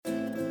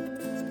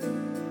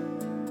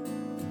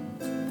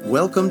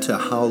Welcome to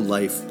How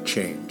Life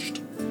Changed,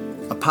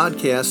 a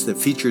podcast that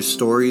features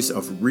stories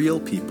of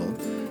real people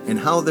and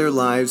how their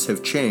lives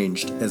have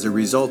changed as a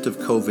result of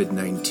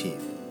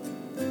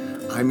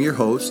COVID-19. I'm your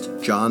host,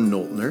 John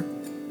Noltner,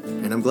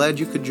 and I'm glad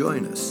you could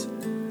join us.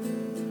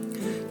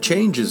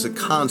 Change is a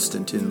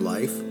constant in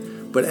life,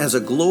 but as a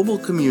global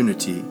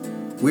community,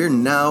 we're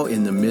now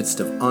in the midst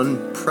of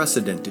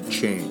unprecedented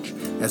change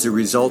as a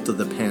result of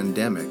the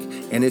pandemic,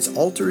 and it's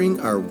altering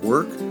our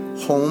work,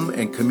 home,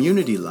 and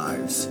community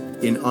lives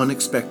in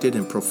unexpected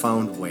and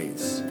profound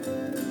ways.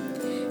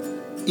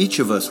 Each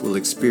of us will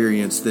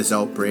experience this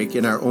outbreak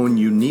in our own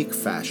unique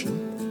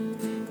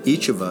fashion,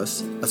 each of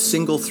us a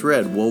single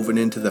thread woven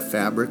into the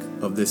fabric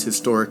of this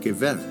historic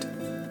event.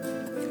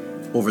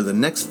 Over the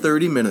next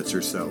 30 minutes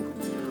or so,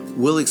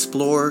 we'll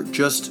explore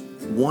just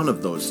one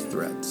of those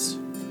threads,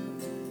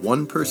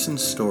 one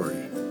person's story,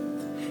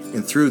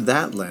 and through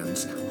that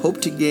lens,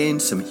 hope to gain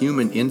some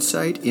human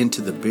insight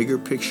into the bigger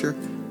picture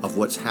of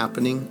what's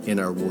happening in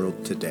our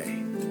world today.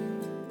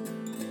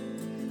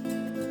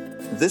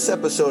 This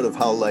episode of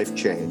How Life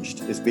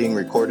Changed is being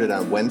recorded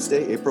on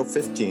Wednesday, April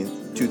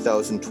 15th,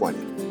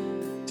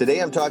 2020.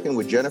 Today I'm talking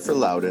with Jennifer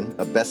Louden,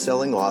 a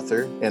best-selling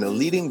author and a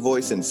leading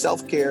voice in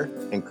self-care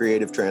and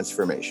creative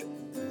transformation.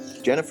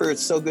 Jennifer,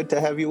 it's so good to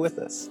have you with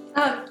us.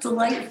 Oh,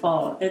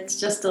 delightful.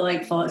 It's just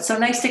delightful. It's so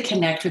nice to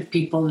connect with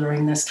people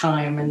during this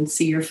time and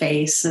see your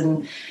face,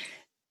 and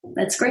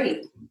that's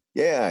great.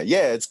 Yeah,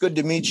 it's good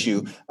to meet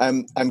you.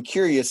 I'm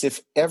curious,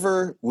 if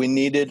ever we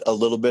needed a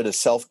little bit of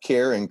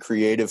self-care and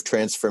creative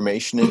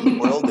transformation in the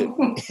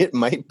world, it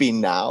might be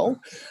now.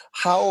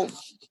 How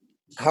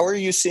are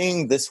you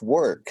seeing this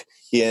work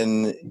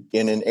in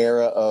an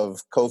era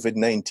of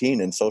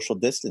COVID-19 and social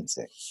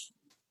distancing?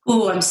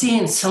 Oh, I'm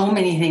seeing so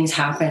many things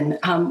happen.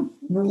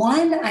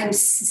 One, I'm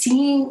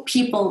seeing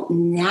people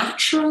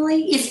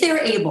naturally, if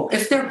they're able,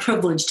 if they're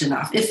privileged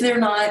enough, if they're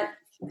not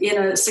in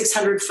a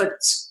 600-foot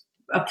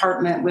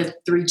apartment with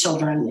 3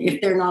 children,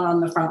 if they're not on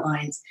the front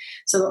lines.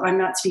 So I'm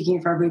not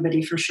speaking for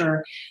everybody for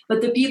sure.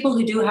 But the people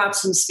who do have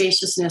some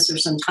spaciousness or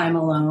some time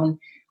alone,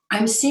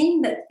 I'm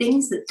seeing that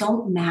things that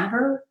don't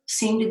matter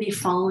seem to be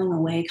falling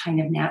away kind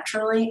of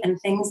naturally,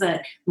 and things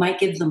that might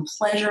give them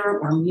pleasure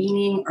or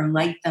meaning or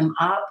light them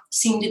up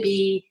seem to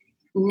be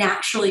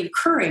naturally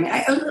occurring.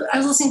 I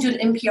was listening to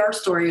an NPR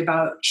story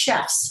about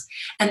chefs,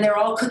 and they're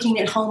all cooking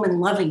at home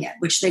and loving it,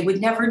 which they would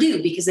never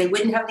do because they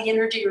wouldn't have the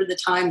energy or the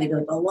time. They'd be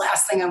like, the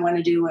last thing I want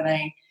to do when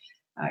I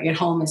get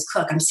home is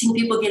cook. I'm seeing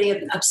people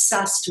getting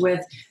obsessed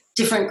with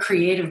different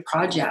creative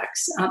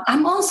projects.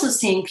 I'm also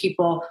seeing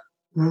people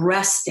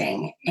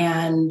resting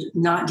and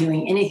not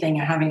doing anything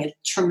and having a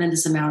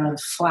tremendous amount of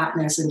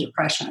flatness and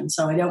depression.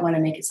 So I don't want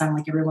to make it sound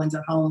like everyone's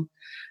at home,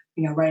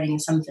 writing a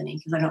symphony,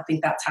 because I don't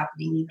think that's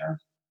happening either.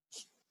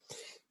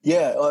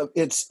 Yeah,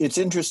 it's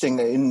interesting.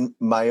 In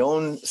my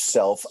own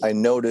self, I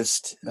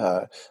noticed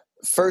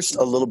first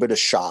a little bit of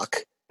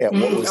shock at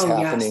what was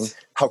happening, yes.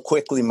 How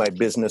quickly my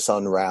business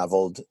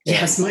unraveled.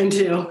 Yes, mine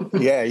too.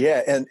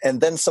 Yeah,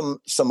 and then some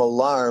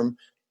alarm,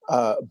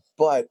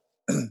 but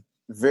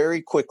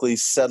very quickly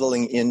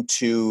settling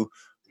into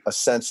a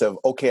sense of,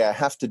 okay, I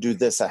have to do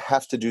this, I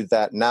have to do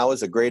that. Now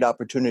is a great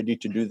opportunity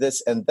to do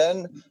this. And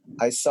then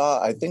I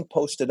think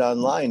posted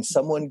online,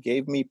 someone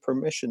gave me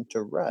permission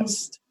to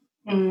rest.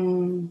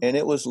 And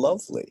it was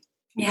lovely.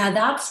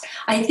 Yeah,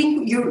 I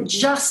think you're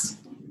just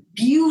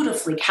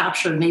beautifully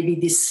captured maybe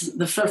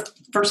the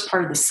first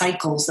part of the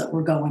cycles that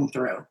we're going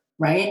through,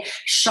 right?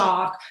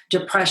 Shock,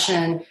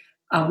 depression,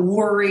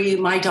 worry.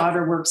 My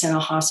daughter works in a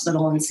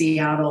hospital in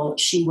Seattle.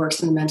 She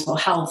works in mental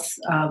health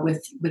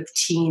with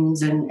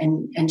teens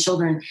and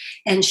children,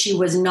 and she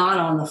was not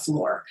on the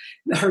floor.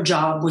 Her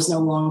job was no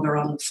longer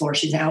on the floor.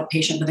 She's an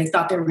outpatient, but they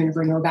thought they were going to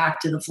bring her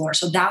back to the floor.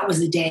 So that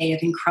was a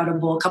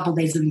couple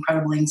days of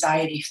incredible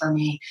anxiety for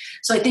me.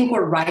 So I think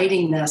we're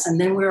writing this, and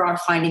then we are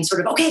finding sort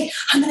of, okay,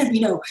 I'm going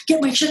to,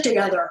 get my shit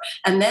together.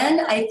 And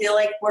then I feel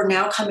like we're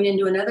now coming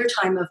into another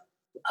time of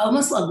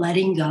almost a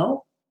letting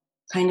go,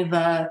 kind of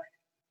a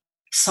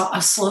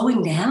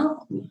slowing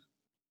down.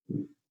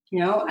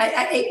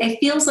 It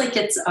feels like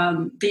it's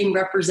being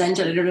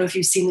represented. I don't know if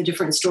you've seen the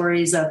different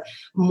stories of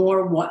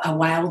more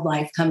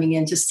wildlife coming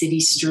into city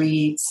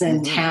streets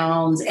and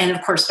towns, and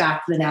of course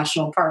back to the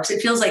national parks.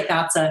 It feels like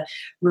that's a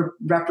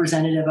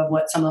representative of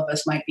what some of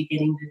us might be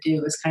getting to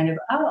do, is kind of,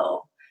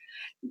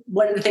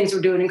 one of the things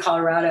we're doing in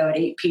Colorado at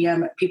 8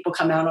 p.m., people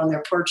come out on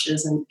their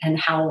porches and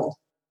howl.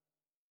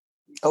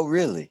 Oh,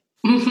 really?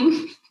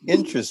 Mm-hmm.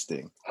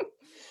 Interesting.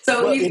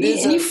 So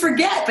you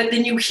forget, but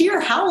then you hear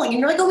howling,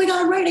 and you're like, "Oh my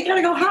God, right! I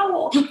gotta go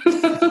howl."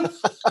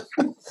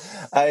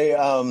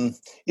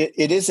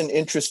 It is an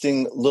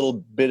interesting little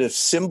bit of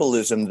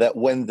symbolism that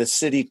when the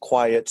city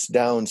quiets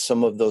down,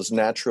 some of those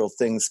natural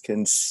things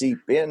can seep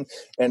in.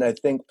 And I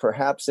think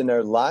perhaps in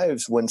our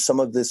lives, when some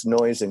of this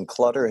noise and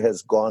clutter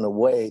has gone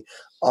away,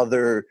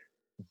 other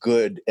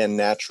good and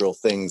natural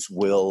things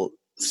will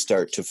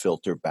start to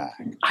filter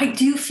back. I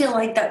do feel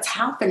like that's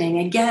happening.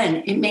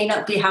 Again, it may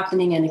not be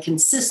happening in a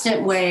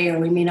consistent way, or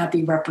we may not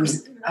be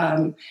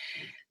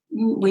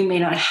we may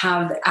not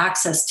have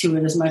access to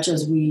it as much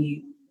as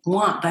we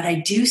want, but I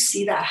do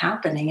see that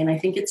happening, and I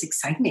think it's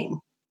exciting.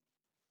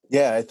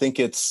 Yeah, I think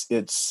it's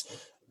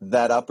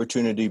that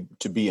opportunity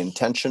to be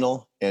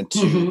intentional and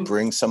to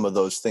bring some of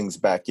those things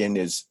back in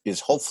is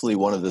hopefully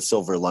one of the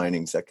silver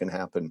linings that can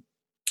happen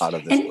out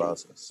of this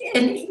process.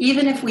 And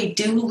even if we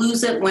do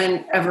lose it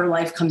whenever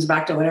life comes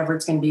back to whatever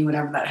it's going to be,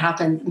 whenever that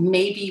happens,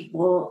 maybe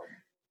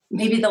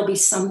there'll be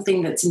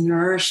something that's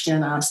nourished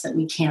in us that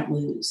we can't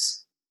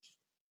lose.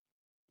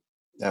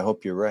 I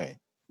hope you're right.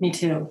 Me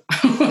too.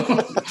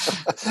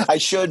 I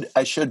should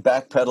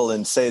backpedal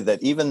and say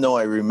that even though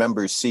I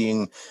remember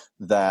seeing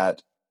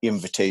that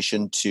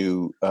invitation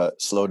to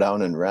slow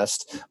down and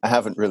rest, I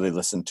haven't really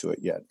listened to it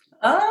yet.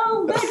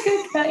 Oh,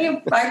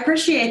 good. I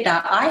appreciate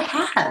that. I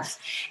have.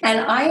 And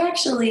I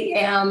actually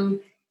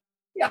am,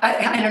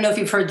 I don't know if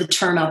you've heard the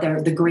term out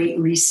there, the Great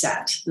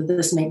Reset.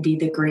 This may be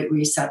the Great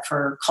Reset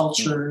for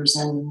cultures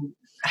and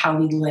how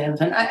we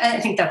live. And I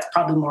think that's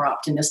probably more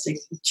optimistic.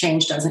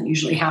 Change doesn't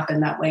usually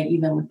happen that way,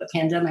 even with the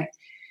pandemic.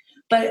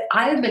 But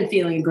I have been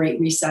feeling a great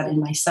reset in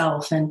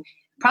myself. And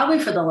probably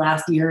for the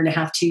last year and a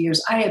half, 2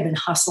 years, I have been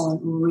hustling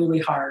really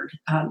hard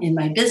in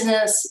my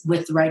business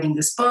with writing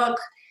this book,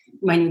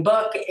 my new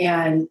book,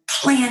 and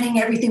planning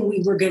everything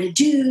we were going to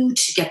do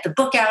to get the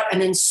book out.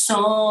 And then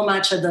so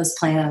much of those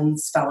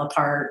plans fell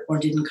apart or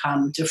didn't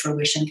come to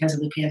fruition because of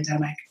the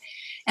pandemic.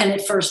 And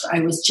at first, I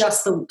was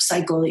just the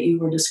cycle that you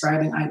were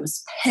describing. I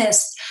was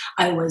pissed.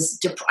 I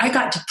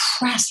got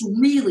depressed,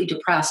 really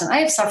depressed. And I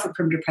have suffered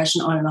from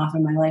depression on and off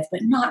in my life, but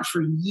not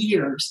for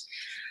years.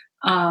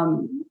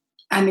 And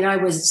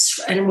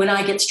when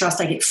I get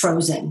stressed, I get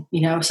frozen.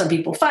 You know, some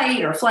people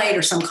fight or flight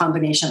or some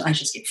combination. I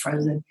just get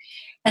frozen.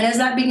 And as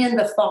that began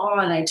to thaw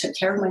and I took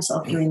care of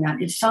myself doing that,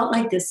 it felt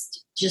like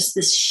this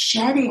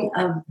shedding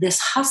of this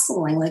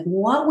hustling. Like,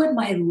 what would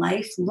my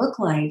life look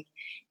like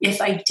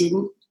if I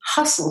didn't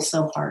hustle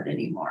so hard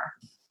anymore?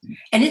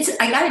 And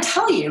I got to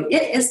tell you,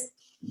 it is,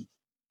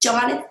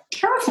 John, it's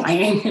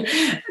terrifying.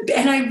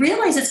 And I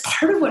realize it's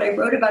part of what I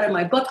wrote about in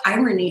my book,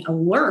 Irony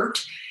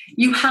Alert.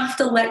 You have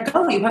to let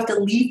go. You have to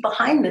leave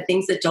behind the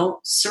things that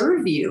don't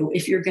serve you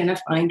if you're going to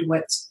find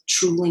what's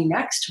truly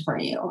next for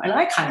you. And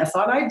I kind of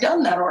thought I'd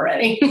done that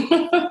already.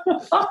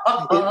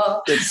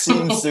 It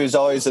seems there's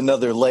always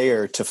another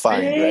layer to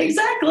find, right?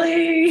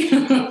 Exactly.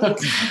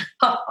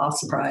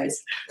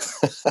 Surprise.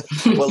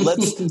 Well,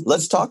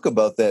 let's talk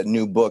about that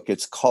new book.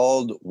 It's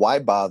called Why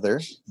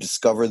Bother?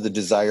 Discover the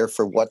Desire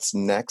for What's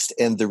Next.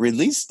 And the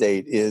release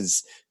date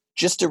is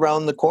just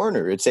around the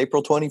corner. It's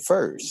April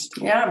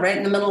 21st. Yeah, right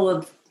in the middle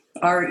of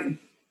our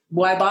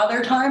why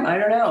bother time? I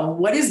don't know.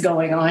 What is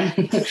going on?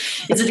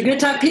 Is it a good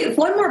time? If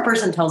one more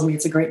person tells me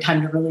it's a great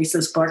time to release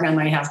this book, I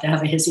might have to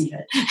have a hissy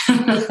fit.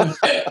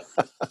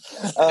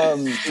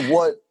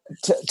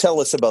 Tell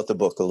us about the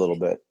book a little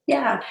bit.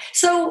 Yeah.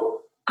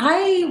 So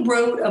I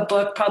wrote a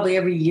book probably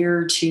every year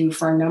or two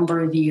for a number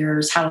of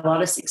years, had a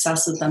lot of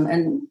success with them.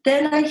 And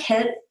then I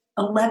hit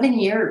 11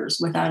 years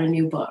without a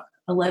new book,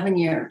 11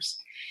 years.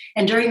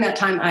 And during that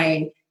time,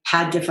 I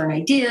had different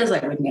ideas. I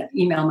would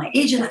email my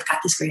agent, I've got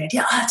this great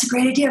idea. Oh, it's a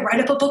great idea. Write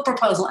up a book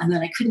proposal. And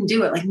then I couldn't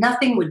do it. Like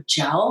nothing would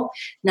gel.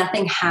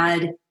 Nothing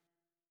had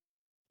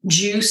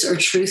juice or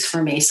truth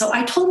for me. So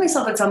I told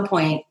myself at some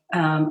point,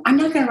 I'm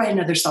not going to write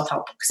another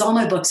self-help book because all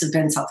my books have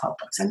been self-help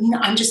books. I mean,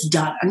 I'm just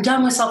done. I'm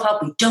done with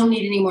self-help. We don't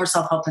need any more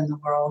self-help in the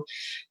world.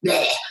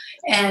 Blech.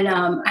 And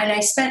I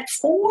spent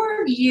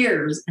 4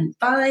 years and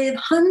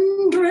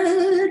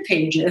 500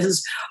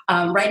 pages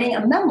writing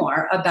a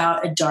memoir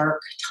about a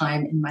dark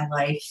time in my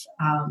life.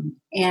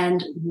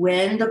 And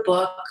when the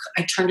book,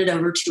 I turned it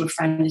over to a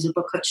friend who's a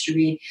book coach to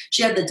read.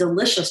 She had the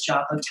delicious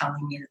job of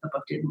telling me that the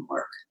book didn't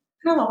work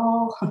at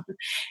all,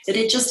 that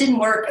it just didn't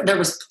work. There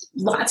was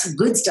lots of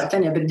good stuff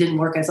in it, but it didn't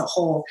work as a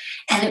whole.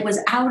 And it was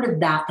out of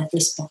that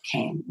this book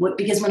came.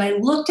 Because when I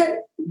looked at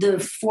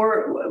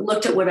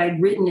what I'd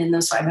written in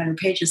those 500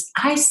 pages,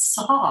 I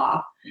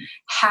saw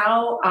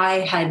how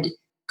I had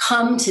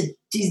come to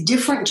these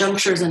different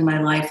junctures in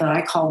my life that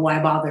I call why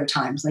bother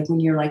times. Like when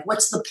you're like,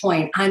 what's the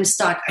point? I'm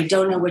stuck. I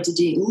don't know what to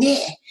do.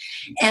 Meh.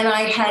 And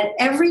I had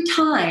every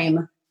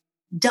time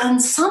done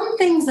some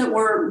things that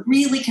were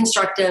really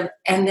constructive,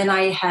 and then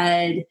I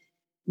had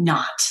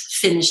not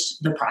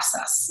finished the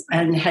process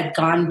and had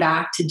gone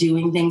back to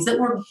doing things that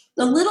were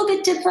a little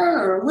bit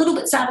different or a little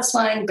bit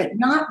satisfying, but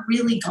not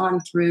really gone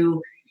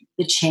through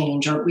the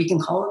change, or we can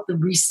call it the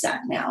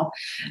reset now.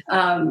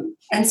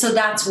 And so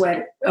that's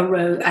what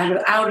arose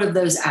out of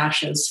those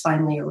ashes.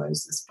 Finally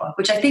arose this book,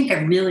 which I think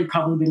I've really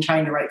probably been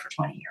trying to write for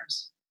 20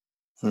 years.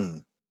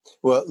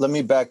 Well, let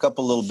me back up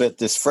a little bit.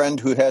 This friend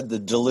who had the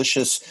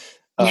delicious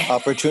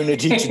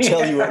opportunity to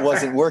tell you it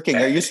wasn't working.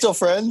 Are you still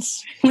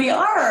friends? We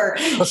are.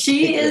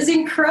 She is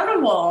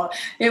incredible.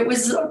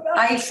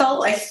 I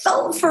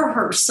felt for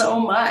her so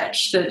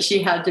much that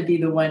she had to be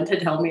the one to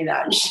tell me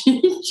that.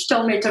 She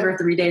told me it took her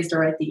 3 days to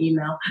write the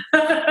email.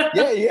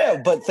 Yeah.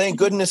 But thank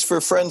goodness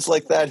for friends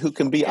like that who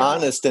can be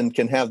honest and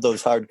can have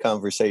those hard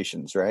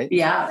conversations, right?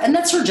 Yeah. And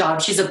that's her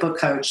job. She's a book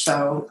coach.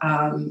 So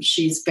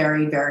she's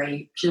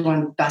she's one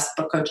of the best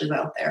book coaches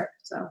out there.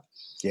 So,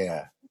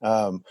 yeah.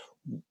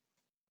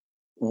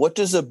 What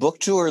does a book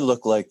tour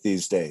look like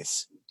these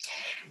days?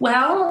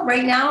 Well,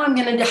 right now I'm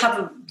going to have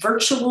a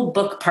virtual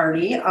book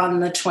party on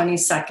the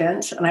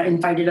 22nd, and I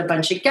invited a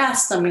bunch of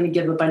guests. I'm going to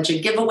give a bunch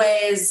of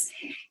giveaways.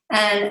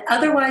 And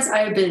otherwise,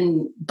 I've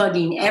been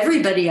bugging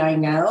everybody I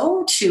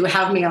know to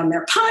have me on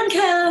their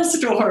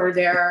podcast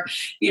or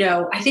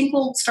I think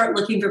we'll start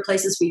looking for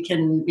places we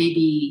can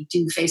maybe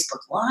do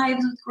Facebook Live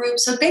with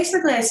groups. So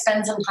basically, I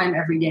spend some time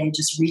every day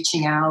just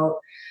reaching out,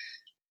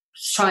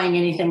 trying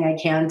anything I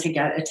can to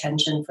get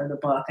attention for the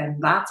book. And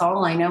that's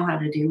all I know how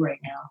to do right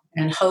now.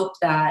 And hope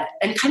that,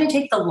 and kind of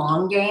take the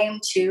long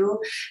game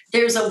too.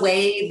 There's a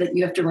way that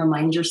you have to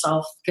remind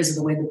yourself, because of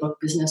the way the book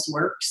business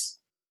works,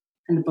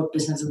 and the book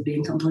business is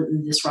being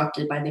completely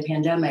disrupted by the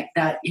pandemic,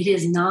 that it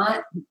is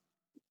not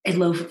a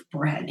loaf of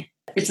bread.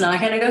 It's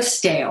not going to go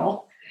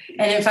stale.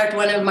 And in fact,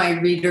 one of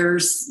my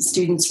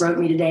students wrote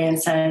me today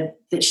and said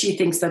that she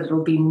thinks that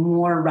it'll be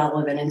more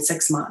relevant in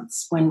 6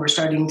 months when we're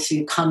starting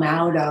to come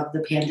out of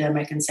the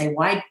pandemic and say,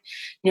 why,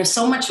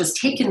 so much was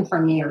taken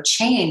from me or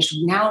changed.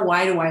 Now,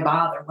 why do I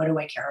bother? What do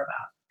I care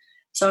about?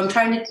 So I'm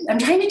trying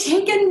to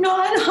take a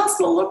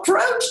non-hustle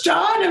approach,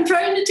 John. I'm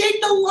trying to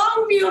take the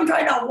long view. I'm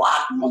trying to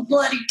walk the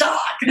bloody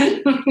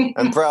talk.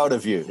 I'm proud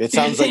of you. It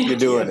sounds like you're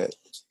doing it.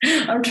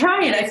 I'm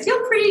trying. I feel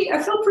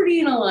pretty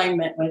in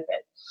alignment with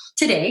it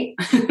today.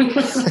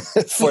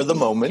 For the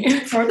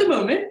moment. For the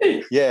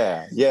moment.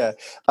 Yeah.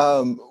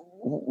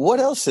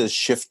 What else has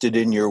shifted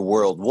in your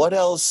world? What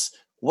else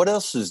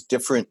is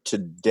different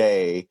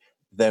today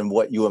than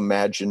what you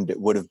imagined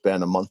it would have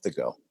been a month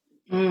ago?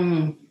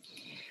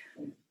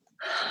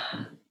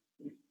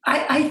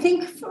 I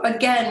think,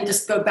 again,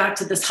 just go back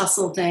to this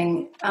hustle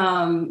thing.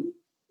 I'm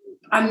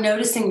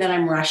noticing that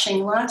I'm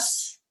rushing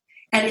less.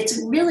 And it's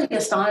really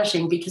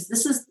astonishing because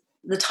this is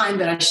the time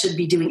that I should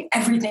be doing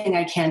everything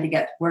I can to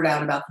get word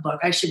out about the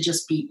book. I should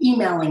just be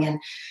emailing and,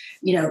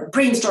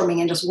 brainstorming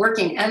and just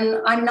working.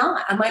 And I'm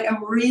not.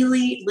 I'm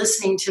really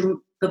listening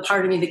to the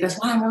part of me that goes,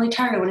 wow, I'm really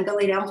tired. I want to go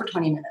lay down for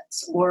 20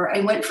 minutes. Or I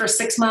went for a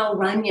 6-mile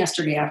run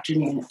yesterday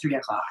afternoon at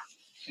 3:00.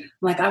 I'm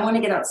like, I want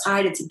to get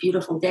outside. It's a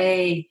beautiful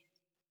day.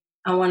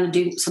 I want to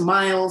do some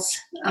miles.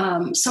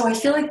 So I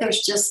feel like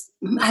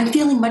I'm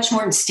feeling much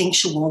more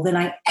instinctual than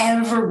I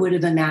ever would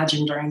have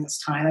imagined during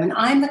this time. I mean,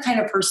 I'm the kind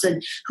of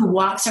person who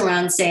walks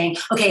around saying,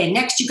 okay, and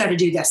next you got to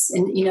do this.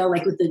 And,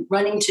 like with the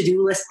running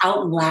to-do list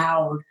out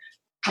loud,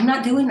 I'm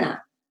not doing that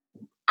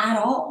at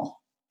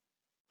all.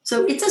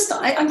 So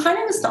I'm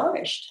kind of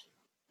astonished.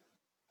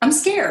 I'm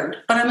scared,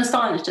 but I'm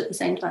astonished at the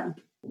same time.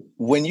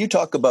 When you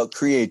talk about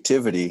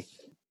creativity,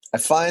 I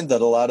find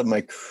that a lot of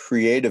my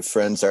creative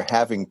friends are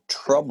having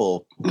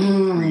trouble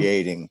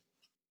creating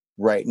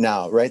right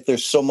now, right?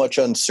 There's so much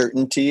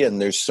uncertainty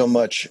and there's so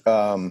much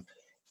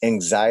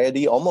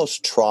anxiety,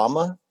 almost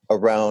trauma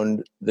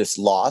around this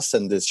loss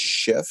and this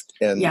shift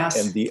and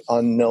the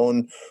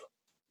unknown.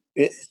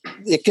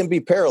 It can be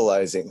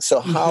paralyzing.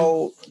 So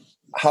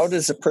how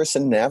does a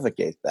person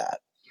navigate that?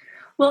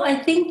 Well, I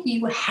think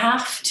you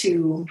have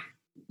to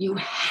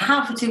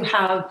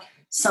have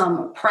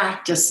some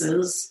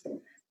practices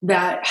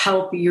that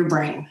help your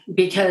brain,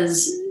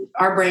 because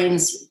our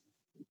brains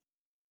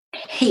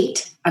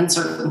hate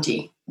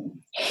uncertainty,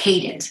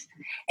 hate it.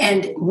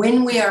 And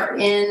when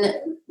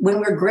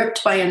we're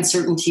gripped by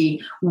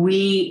uncertainty,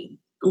 we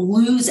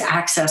lose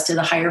access to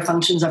the higher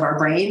functions of our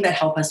brain that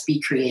help us be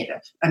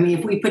creative. I mean,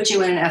 if we put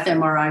you in an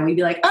fMRI, we'd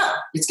be like,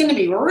 it's going to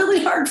be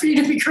really hard for you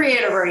to be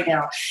creative right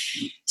now.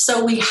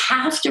 So we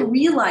have to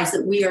realize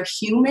that we are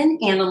human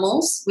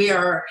animals.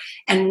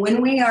 And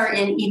when we are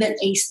in even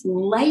a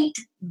slight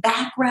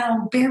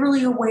background,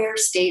 barely aware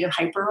state of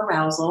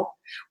hyperarousal,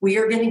 we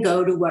are going to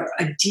go to what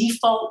a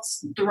default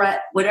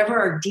threat, whatever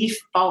our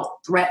default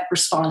threat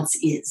response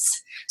is.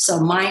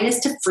 So mine is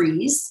to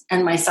freeze,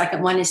 and my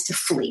second one is to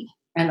flee.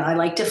 And I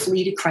like to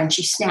flee to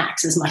crunchy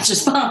snacks as much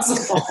as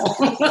possible.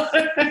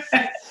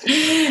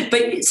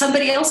 But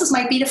somebody else's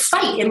might be to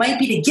fight. It might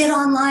be to get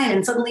online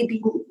and suddenly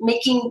be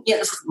making,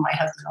 this is my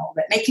husband all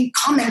that, making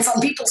comments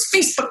on people's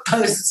Facebook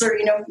posts or,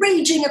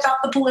 raging about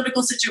the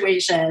political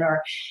situation.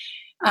 Or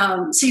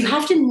so you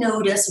have to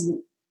notice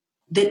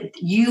that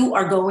you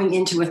are going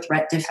into a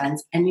threat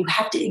defense, and you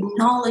have to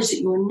acknowledge that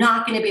you are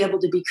not going to be able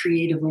to be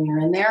creative when you're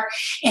in there.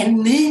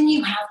 And then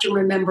you have to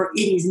remember it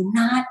is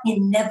not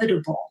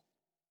inevitable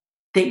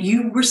that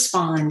you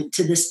respond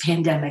to this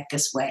pandemic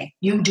this way.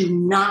 You do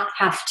not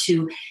have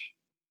to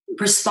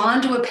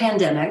respond to a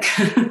pandemic,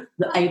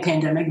 the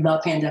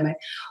pandemic,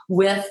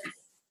 with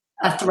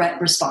a threat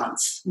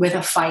response, with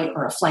a fight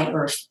or a flight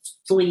or a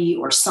flee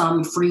or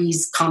some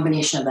freeze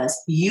combination of this.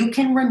 You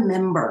can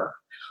remember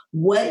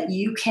what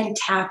you can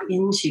tap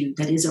into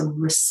that is a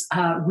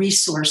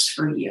resource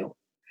for you.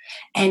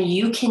 And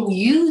you can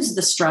use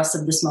the stress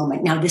of this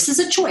moment. Now, this is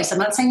a choice. I'm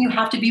not saying you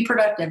have to be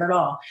productive at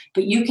all,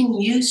 but you can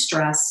use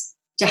stress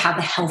to have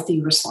a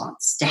healthy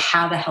response, to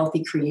have a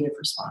healthy creative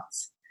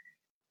response.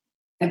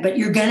 But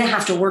you're going to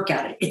have to work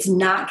at it. It's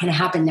not going to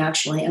happen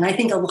naturally. And I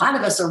think a lot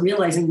of us are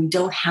realizing we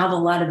don't have a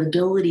lot of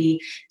ability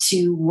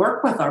to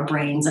work with our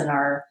brains and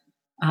our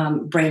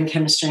brain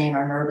chemistry and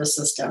our nervous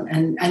system.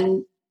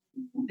 And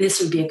this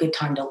would be a good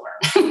time to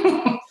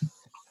learn.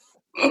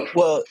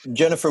 Well,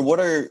 Jennifer, what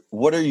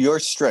are your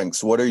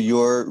strengths? What are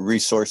your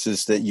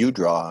resources that you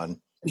draw on?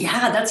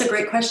 Yeah, that's a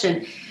great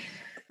question.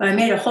 I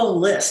made a whole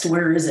list.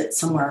 Where is it?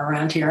 Somewhere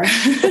around here.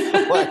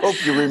 Well, I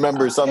hope you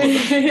remember some of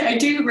them. I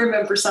do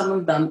remember some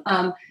of them.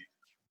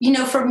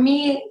 For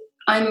me,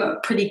 I'm a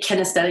pretty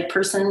kinesthetic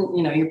person.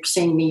 You're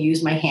seeing me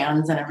use my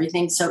hands and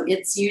everything. So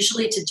it's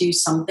usually to do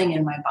something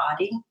in my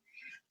body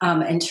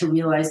and to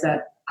realize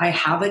that I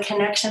have a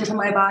connection to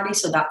my body.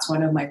 So that's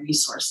one of my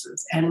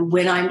resources. And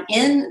when I'm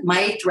in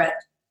my threat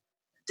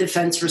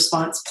defense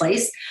response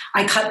place,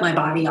 I cut my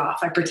body off.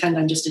 I pretend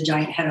I'm just a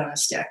giant head on a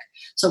stick.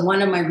 So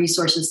one of my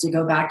resources to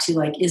go back to,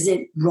 like, is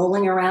it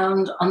rolling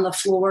around on the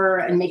floor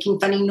and making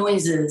funny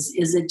noises?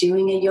 Is it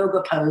doing a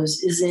yoga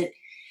pose? Is it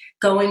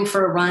going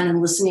for a run and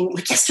listening?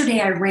 Like yesterday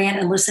I ran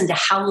and listened to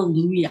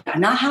Hallelujah,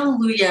 not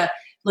Hallelujah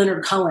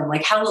Leonard Cohen,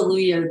 like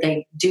Hallelujah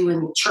they do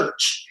in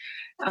church.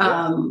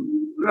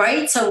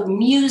 Right? So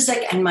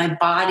music and my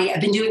body.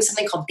 I've been doing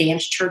something called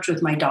Dance Church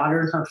with my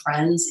daughter and her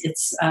friends.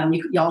 It's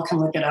y'all can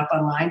look it up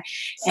online,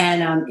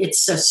 and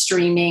it's a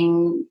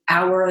streaming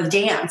hour of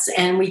dance.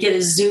 And we get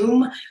a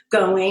Zoom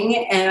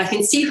going, and I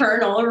can see her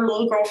and all her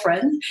little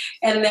girlfriends.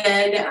 And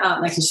then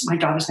my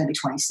daughter's maybe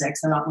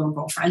 26; they're not little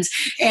girlfriends.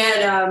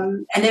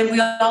 And then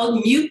we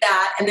all mute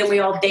that, and then we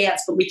all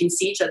dance, but we can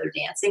see each other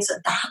dancing. So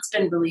that's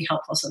been really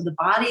helpful. So the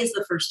body is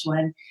the first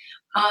one.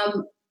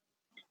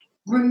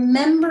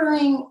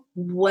 Remembering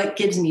what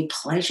gives me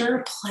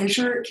pleasure.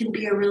 Pleasure can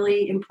be a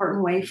really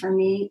important way for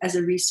me as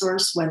a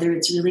resource, whether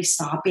it's really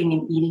stopping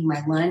and eating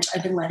my lunch.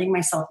 I've been letting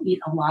myself eat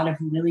a lot of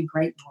really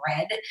great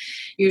bread.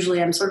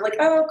 Usually I'm sort of like,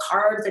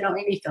 carbs, they don't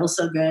make me feel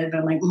so good.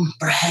 But I'm like,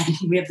 bread.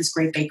 We have this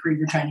great bakery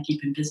we're trying to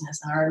keep in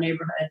business in our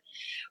neighborhood.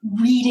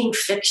 Reading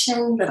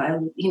fiction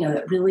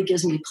that really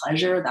gives me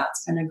pleasure.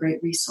 That's been a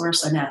great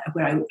resource. And I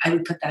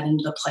would put that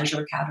into the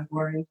pleasure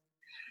category.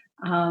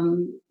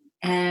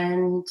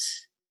 And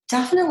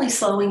definitely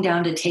slowing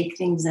down to take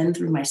things in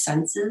through my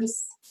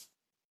senses.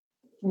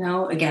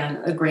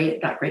 Again, that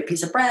great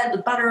piece of bread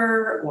with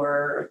butter,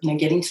 or,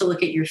 getting to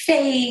look at your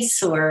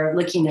face, or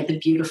looking at the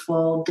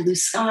beautiful blue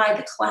sky,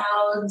 the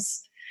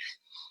clouds.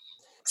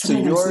 So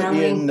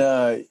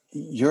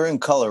you're in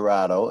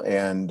Colorado,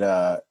 and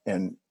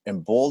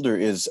Boulder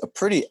is a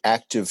pretty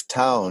active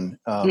town.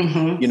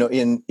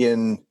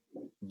 In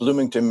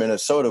Bloomington,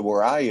 Minnesota,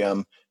 where I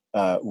am,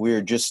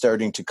 we're just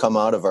starting to come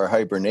out of our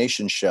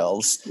hibernation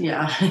shells.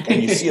 Yeah.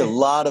 And you see a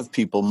lot of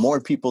people,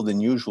 more people than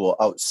usual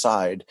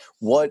outside.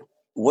 What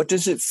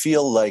does it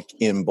feel like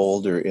in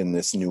Boulder in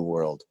this new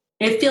world?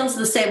 It feels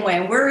the same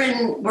way.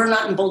 We're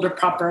not in Boulder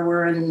proper.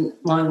 We're in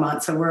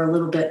Longmont, so we're a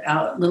little bit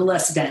out, a little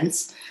less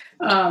dense.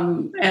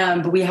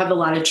 But we have a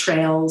lot of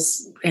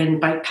trails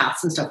and bike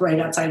paths and stuff right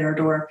outside our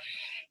door.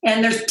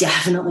 And there's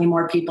definitely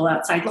more people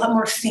outside, a lot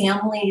more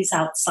families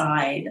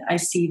outside. I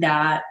see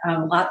that, a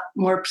lot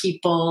more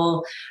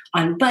people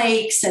on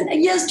bikes. And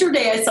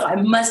yesterday I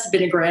must have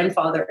been a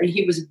grandfather, and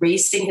he was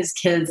racing his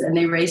kids, and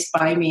they raced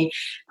by me.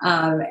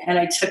 And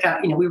I took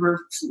out, we were,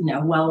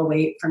 well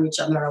away from each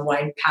other on a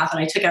wide path.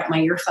 And I took out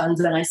my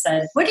earphones and I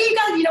said, "What do you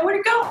got? Where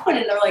to go?"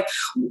 And they're like,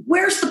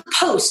 "Where's the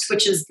Post?"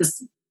 which is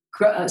this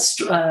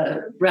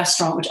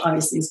restaurant, which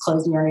obviously is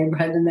closed in our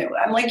neighborhood. And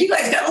I'm like, "You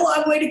guys got a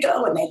long way to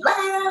go." And they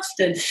laughed.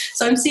 And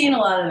so I'm seeing a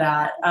lot of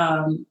that.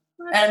 And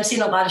I'm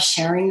seeing a lot of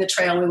sharing the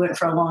trail. We went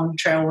for a long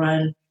trail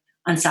run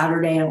on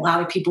Saturday, and a lot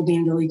of people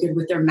being really good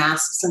with their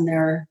masks and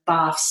their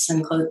buffs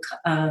and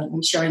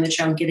sharing the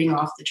trail and getting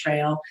off the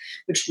trail,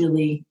 which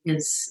really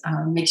is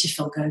makes you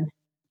feel good.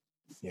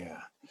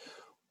 Yeah.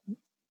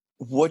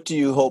 What do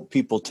you hope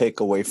people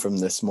take away from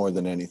this more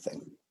than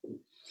anything?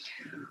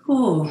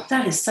 Oh,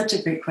 that is such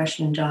a great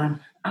question, John.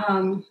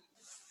 I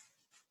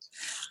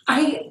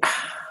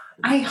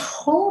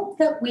hope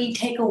that we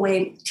take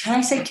away. Can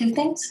I say two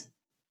things?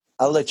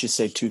 I'll let you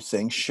say two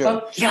things. Sure.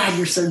 Oh, God,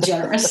 you're so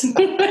generous.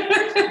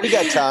 We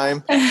got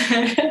time.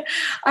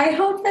 I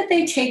hope that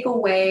they take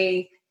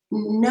away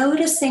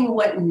noticing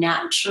what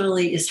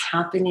naturally is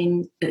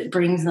happening that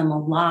brings them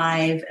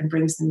alive and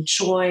brings them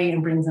joy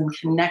and brings them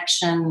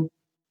connection,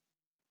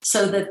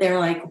 so that they're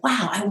like,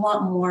 "Wow, I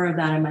want more of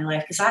that in my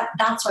life." Because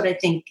that's what I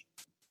think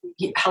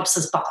helps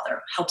us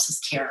bother, helps us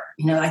care.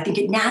 I think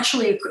it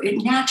naturally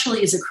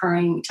is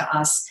occurring to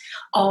us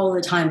all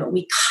the time, but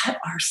we cut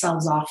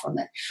ourselves off from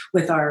it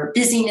with our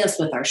busyness,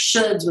 with our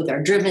shoulds, with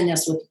our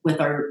drivenness, with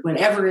our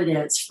whatever it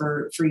is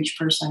for each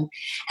person.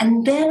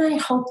 And then I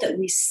hope that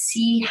we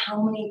see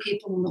how many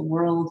people in the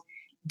world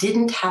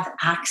didn't have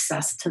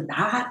access to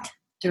that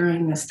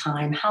during this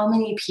time. How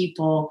many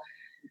people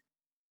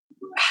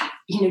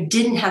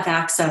didn't have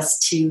access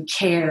to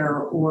care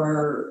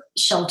or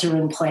shelter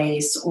in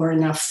place or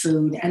enough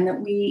food, and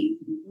that we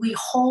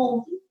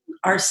hold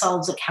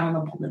ourselves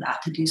accountable to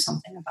that, to do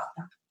something about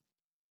that.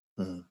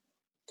 Mm.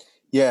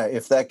 Yeah,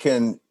 if that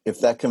can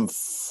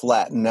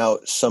flatten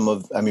out some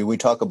of, we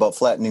talk about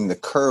flattening the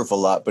curve a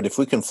lot, but if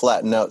we can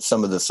flatten out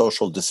some of the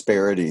social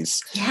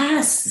disparities.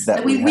 Yes,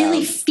 that we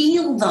really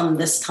feel them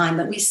this time,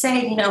 that we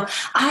say,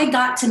 I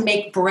got to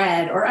make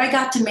bread, or I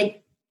got to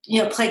make,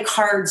 play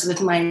cards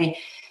with my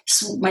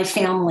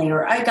family,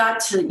 or I got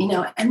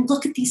to, and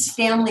look at these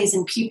families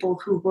and people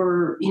who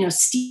were,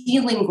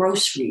 stealing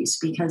groceries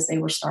because they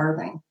were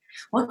starving.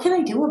 What can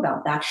I do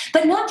about that?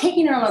 But not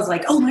taking it on as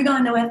like, oh my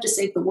God, no, I have to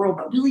save the world,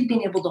 but really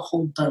being able to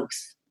hold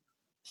both.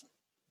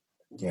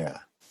 Yeah.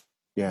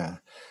 Yeah.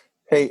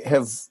 Hey,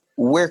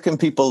 where can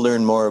people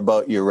learn more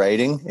about your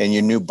writing and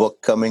your new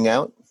book coming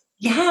out?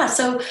 Yeah,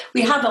 so we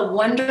have a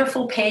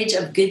wonderful page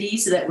of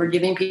goodies that we're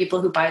giving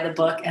people who buy the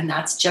book, and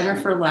that's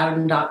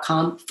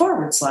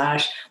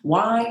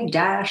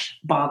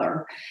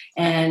jenniferlouden.com/why-bother.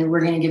 And we're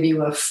going to give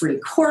you a free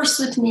course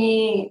with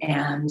me,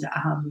 and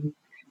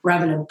we're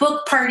having a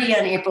book party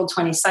on April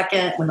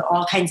 22nd with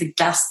all kinds of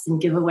guests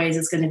and giveaways.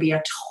 It's going to be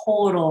a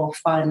total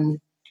fun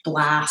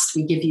blast.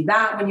 We give you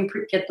that when you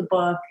get the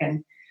book,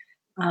 and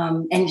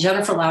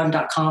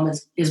jenniferlouden.com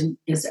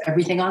is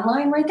everything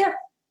online right there.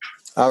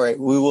 All right.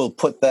 We will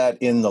put that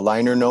in the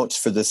liner notes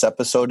for this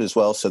episode as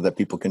well so that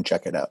people can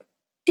check it out.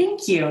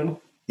 Thank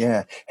you.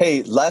 Yeah.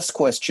 Hey, last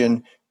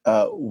question.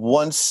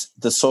 Once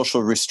the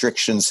social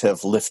restrictions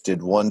have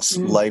lifted, once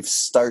life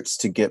starts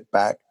to get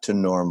back to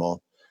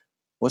normal,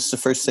 what's the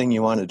first thing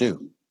you want to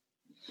do?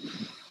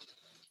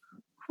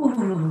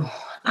 Ooh,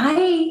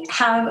 I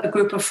have a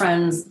group of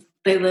friends.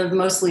 They live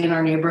mostly in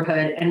our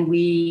neighborhood, and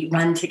we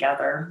run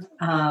together,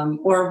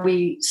 or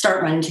we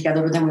start running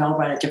together, but then we all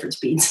run at different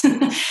speeds.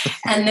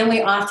 And then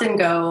we often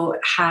go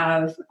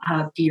have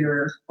a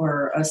beer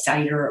or a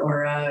cider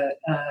or a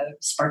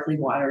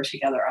sparkling water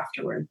together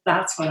afterward.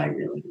 That's what I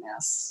really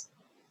miss.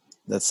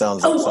 That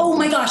sounds like oh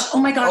my gosh.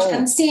 Oh.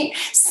 I'm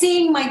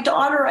seeing my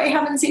daughter. I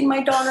haven't seen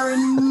my daughter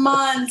in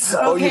months.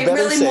 Okay, Oh, you better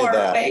really say more.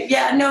 that. Okay.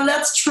 Yeah, no,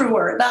 that's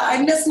truer.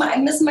 I miss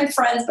my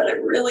friends, but I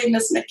really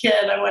miss my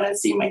kid. I want to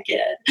see my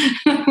kid.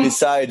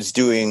 Besides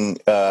doing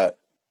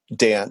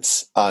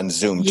dance on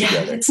Zoom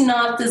together. It's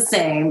not the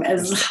same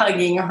as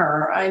hugging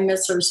her. I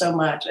miss her so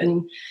much.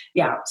 And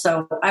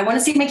so I want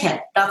to see my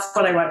kid. That's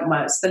what I want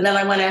most. And then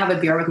I want to have a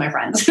beer with my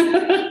friends.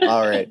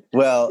 All right.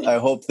 Well, I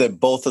hope that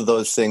both of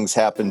those things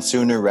happen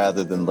sooner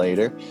rather than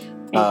later.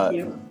 Thank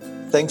you.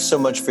 Thanks so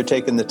much for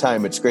taking the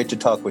time. It's great to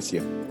talk with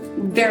you.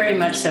 Very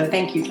much so.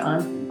 Thank you,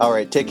 John. All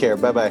right. Take care.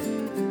 Bye-bye.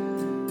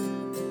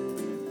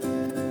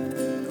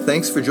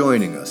 Thanks for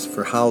joining us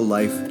for How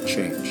Life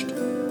Changed.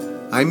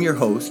 I'm your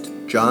host,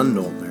 John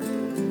Noeltner,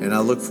 and I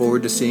look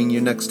forward to seeing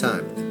you next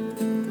time.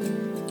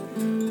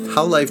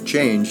 How Life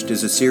Changed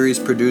is a series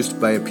produced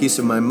by A Piece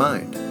of My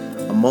Mind,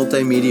 a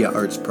multimedia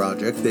arts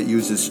project that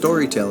uses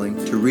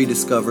storytelling to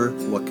rediscover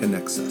what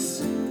connects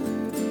us.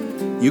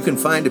 You can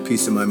find A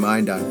Piece of My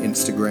Mind on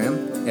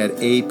Instagram at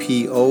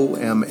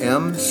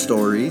APOMM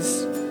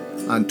Stories,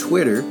 on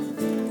Twitter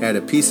at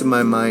A Piece of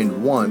My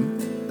Mind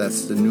 1,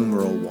 that's the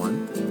numeral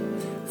 1,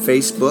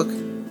 Facebook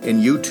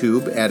and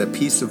YouTube at A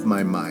Piece of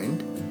My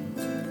Mind.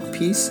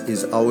 Peace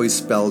is always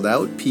spelled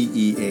out,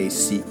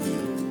 P-E-A-C-E.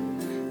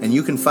 And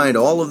you can find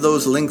all of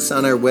those links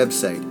on our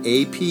website,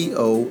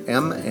 apomm.net.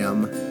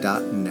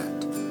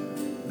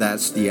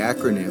 That's the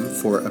acronym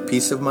for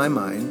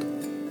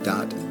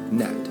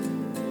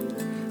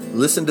apieceofmymind.net.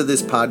 Listen to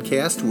this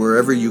podcast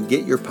wherever you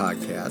get your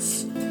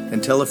podcasts,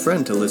 and tell a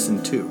friend to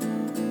listen too.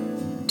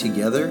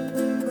 Together,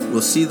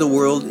 we'll see the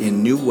world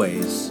in new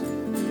ways,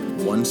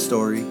 one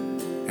story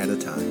at a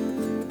time.